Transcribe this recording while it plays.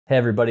Hey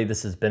everybody,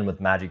 this is Ben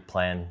with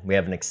magicplan. We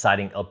have an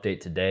exciting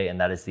update today,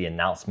 and that is the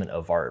announcement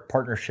of our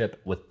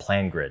partnership with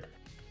PlanGrid.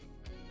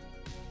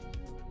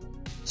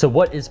 So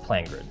what is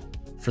PlanGrid?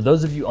 For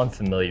those of you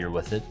unfamiliar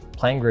with it,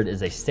 PlanGrid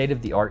is a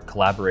state-of-the-art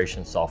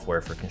collaboration software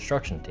for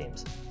construction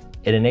teams.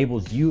 It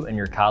enables you and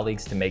your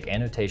colleagues to make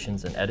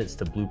annotations and edits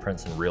to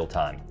blueprints in real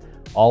time,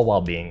 all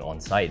while being on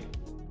site.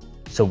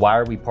 So why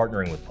are we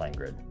partnering with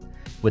PlanGrid?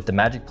 With the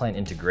magicplan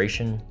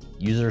integration,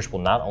 users will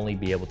not only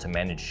be able to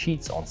manage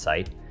sheets on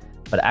site,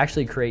 but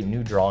actually create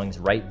new drawings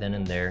right then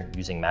and there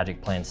using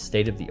magicplan's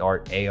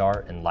state-of-the-art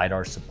AR and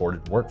LiDAR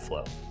supported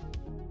workflow.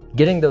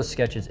 Getting those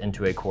sketches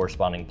into a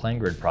corresponding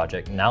PlanGrid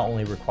project now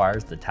only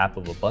requires the tap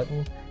of a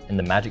button in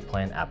the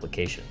magicplan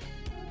application.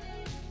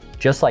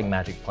 Just like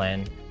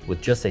magicplan,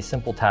 with just a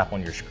simple tap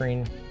on your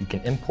screen, you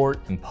can import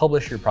and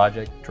publish your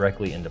project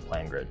directly into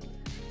PlanGrid.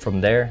 From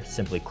there,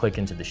 simply click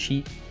into the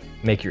sheet,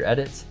 make your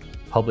edits,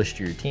 publish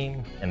to your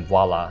team, and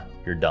voila,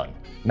 you're done.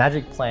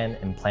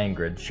 magicplan and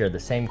PlanGrid share the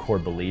same core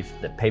belief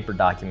that paper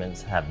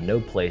documents have no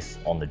place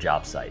on the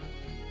job site.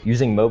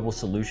 Using mobile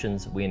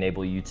solutions, we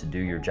enable you to do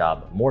your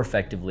job more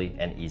effectively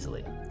and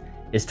easily.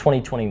 It's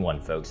 2021,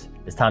 folks.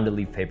 It's time to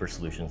leave paper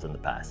solutions in the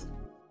past.